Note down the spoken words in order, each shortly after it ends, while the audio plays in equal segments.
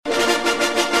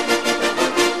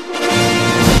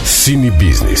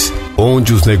CINEBusiness,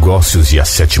 onde os negócios e a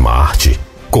sétima arte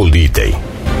colidem.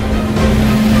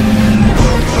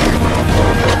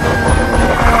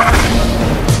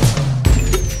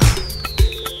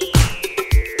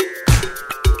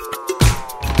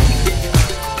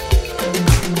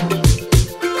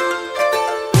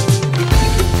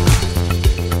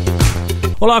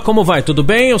 Olá, como vai? Tudo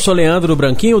bem? Eu sou Leandro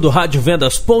Branquinho do Rádio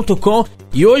Vendas.com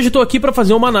e hoje estou aqui para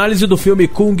fazer uma análise do filme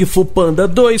Kung Fu Panda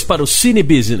 2 para o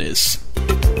CINEBusiness.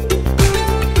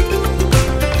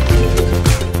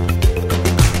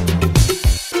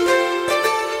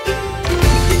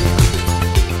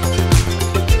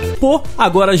 Po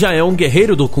agora já é um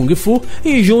guerreiro do Kung Fu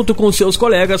e junto com seus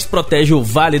colegas protege o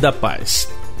Vale da Paz.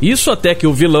 Isso até que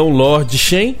o vilão Lord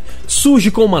Shen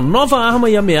surge com uma nova arma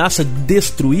e ameaça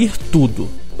destruir tudo.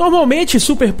 Normalmente,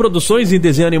 superproduções em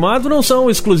desenho animado não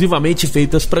são exclusivamente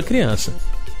feitas para criança.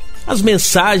 As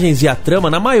mensagens e a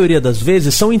trama, na maioria das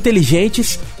vezes, são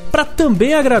inteligentes para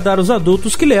também agradar os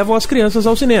adultos que levam as crianças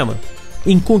ao cinema.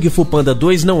 Em Kung Fu Panda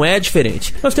 2 não é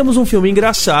diferente. Nós temos um filme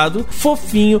engraçado,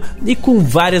 fofinho e com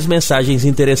várias mensagens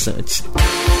interessantes.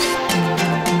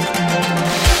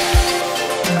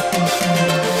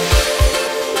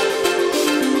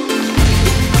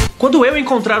 Quando eu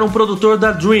encontrar um produtor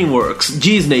da DreamWorks,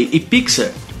 Disney e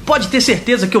Pixar, pode ter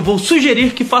certeza que eu vou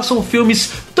sugerir que façam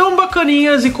filmes tão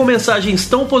bacaninhas e com mensagens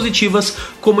tão positivas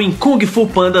como em Kung Fu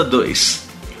Panda 2.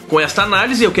 Com esta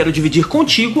análise eu quero dividir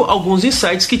contigo alguns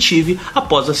insights que tive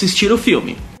após assistir o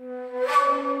filme.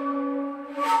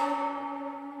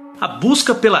 A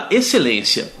busca pela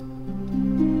excelência.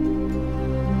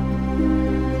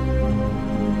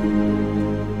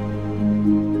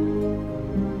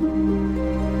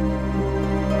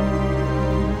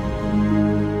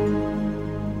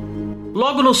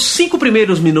 Logo nos 5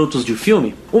 primeiros minutos de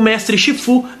filme, o mestre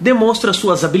Shifu demonstra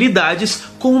suas habilidades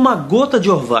com uma gota de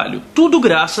orvalho, tudo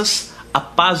graças à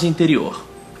paz interior.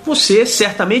 Você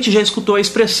certamente já escutou a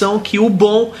expressão que o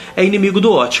bom é inimigo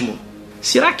do ótimo.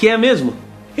 Será que é mesmo?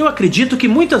 Eu acredito que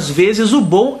muitas vezes o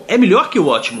bom é melhor que o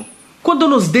ótimo. Quando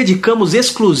nos dedicamos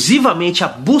exclusivamente à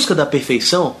busca da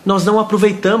perfeição, nós não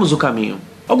aproveitamos o caminho.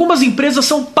 Algumas empresas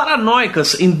são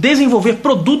paranoicas em desenvolver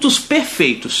produtos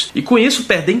perfeitos e com isso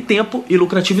perdem tempo e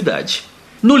lucratividade.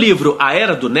 No livro A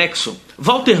Era do Nexo,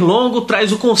 Walter Longo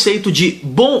traz o conceito de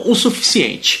bom o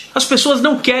suficiente. As pessoas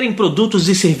não querem produtos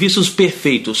e serviços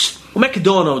perfeitos. O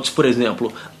McDonald's, por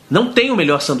exemplo, não tem o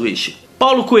melhor sanduíche.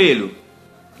 Paulo Coelho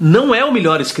não é o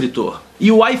melhor escritor. E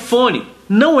o iPhone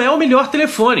não é o melhor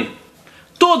telefone.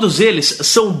 Todos eles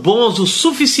são bons o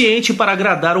suficiente para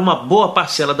agradar uma boa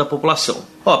parcela da população.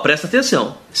 Presta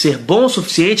atenção. Ser bom o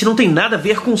suficiente não tem nada a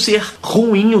ver com ser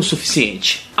ruim o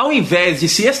suficiente. Ao invés de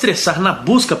se estressar na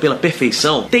busca pela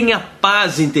perfeição, tenha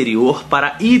paz interior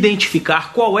para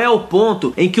identificar qual é o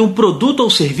ponto em que um produto ou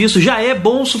serviço já é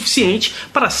bom o suficiente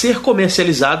para ser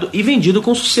comercializado e vendido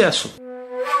com sucesso.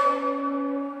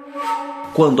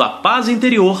 Quando há paz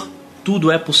interior,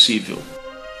 tudo é possível.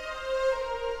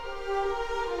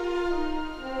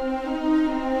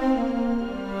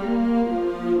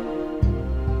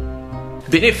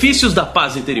 Benefícios da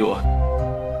paz interior.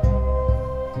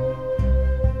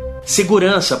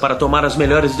 Segurança para tomar as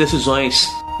melhores decisões.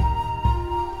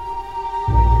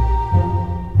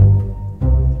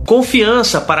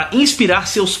 Confiança para inspirar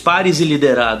seus pares e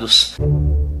liderados.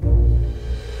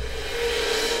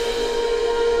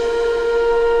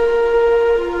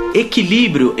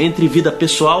 Equilíbrio entre vida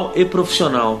pessoal e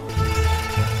profissional.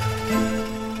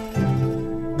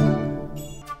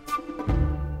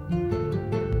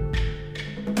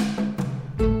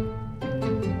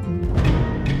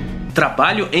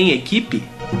 Trabalho em equipe.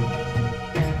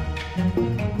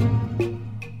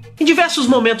 Em diversos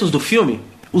momentos do filme,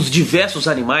 os diversos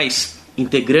animais,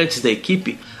 integrantes da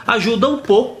equipe, ajudam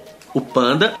Po, o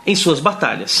panda, em suas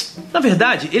batalhas. Na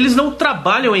verdade, eles não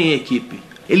trabalham em equipe.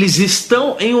 Eles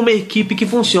estão em uma equipe que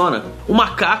funciona. O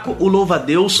macaco, o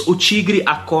louva-a-Deus, o tigre,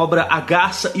 a cobra, a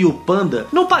garça e o panda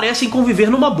não parecem conviver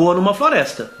numa boa numa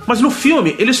floresta. Mas no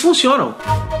filme, eles funcionam.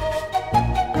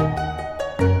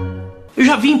 Eu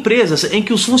já vi empresas em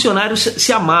que os funcionários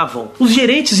se amavam. Os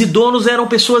gerentes e donos eram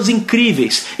pessoas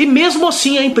incríveis. E mesmo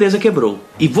assim a empresa quebrou.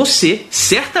 E você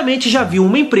certamente já viu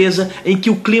uma empresa em que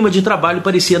o clima de trabalho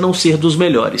parecia não ser dos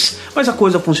melhores. Mas a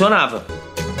coisa funcionava.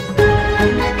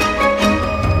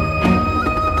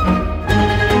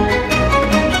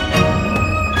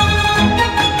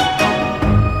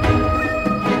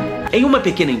 Em uma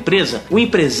pequena empresa, o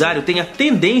empresário tem a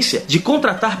tendência de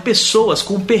contratar pessoas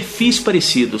com perfis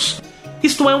parecidos.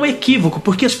 Isto é um equívoco,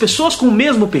 porque as pessoas com o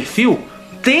mesmo perfil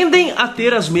tendem a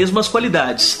ter as mesmas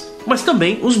qualidades. mas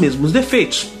também os mesmos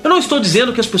defeitos. Eu não estou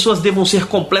dizendo que as pessoas devam ser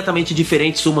completamente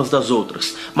diferentes umas das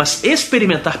outras, mas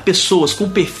experimentar pessoas com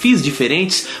perfis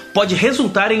diferentes pode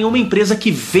resultar em uma empresa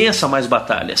que vença mais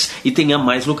batalhas e tenha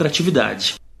mais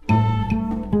lucratividade.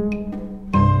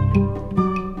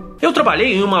 Eu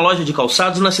trabalhei em uma loja de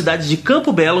calçados na cidade de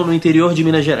Campo Belo, no interior de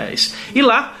Minas Gerais. E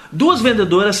lá, 2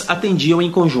 vendedoras atendiam em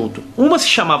conjunto. Uma se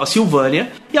chamava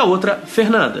Silvânia e a outra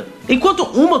Fernanda. Enquanto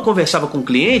uma conversava com o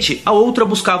cliente, a outra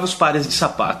buscava os pares de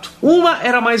sapato. Uma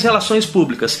era mais relações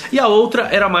públicas e a outra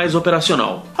era mais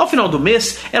operacional. Ao final do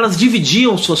mês, elas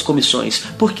dividiam suas comissões,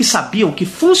 porque sabiam que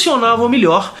funcionavam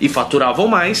melhor e faturavam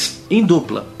mais em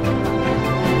dupla.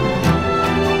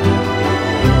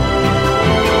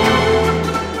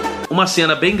 Uma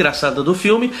cena bem engraçada do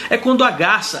filme é quando a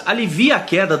garça alivia a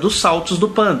queda dos saltos do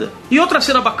Panda. E outra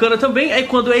cena bacana também é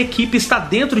quando a equipe está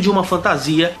dentro de uma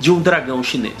fantasia de um dragão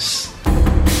chinês.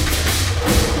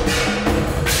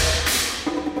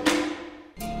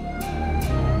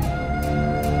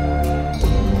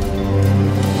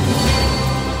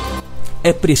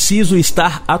 É preciso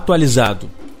estar atualizado.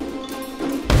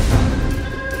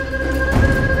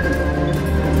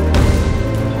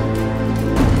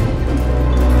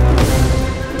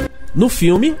 No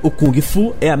filme, o Kung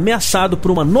Fu é ameaçado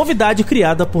por uma novidade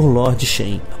criada por Lord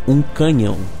Shen, um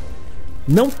canhão.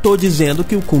 Não tô dizendo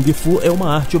que o Kung Fu é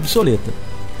uma arte obsoleta,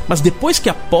 mas depois que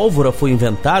a pólvora foi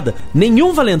inventada,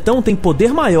 nenhum valentão tem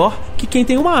poder maior que quem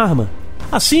tem uma arma.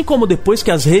 Assim como depois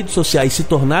que as redes sociais se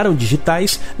tornaram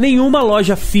digitais, nenhuma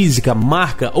loja física,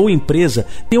 marca ou empresa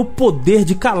tem o poder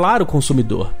de calar o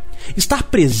consumidor. Estar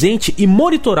presente e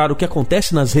monitorar o que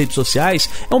acontece nas redes sociais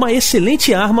é uma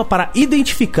excelente arma para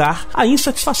identificar a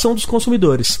insatisfação dos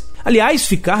consumidores. Aliás,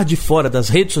 ficar de fora das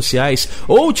redes sociais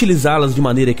ou utilizá-las de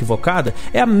maneira equivocada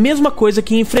é a mesma coisa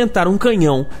que enfrentar um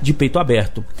canhão de peito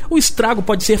aberto. O estrago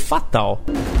pode ser fatal.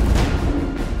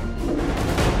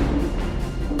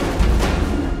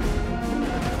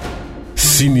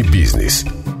 CINEBusiness.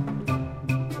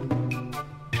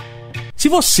 Se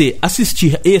você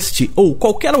assistir este ou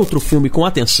qualquer outro filme com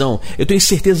atenção, eu tenho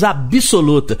certeza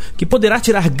absoluta que poderá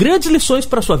tirar grandes lições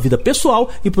para a sua vida pessoal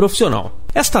e profissional.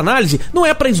 Esta análise não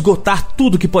é para esgotar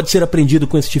tudo que pode ser aprendido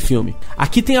com este filme.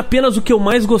 Aqui tem apenas o que eu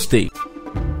mais gostei.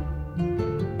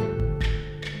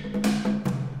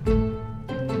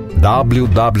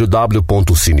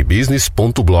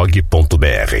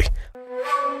 www.cinebusiness.blog.br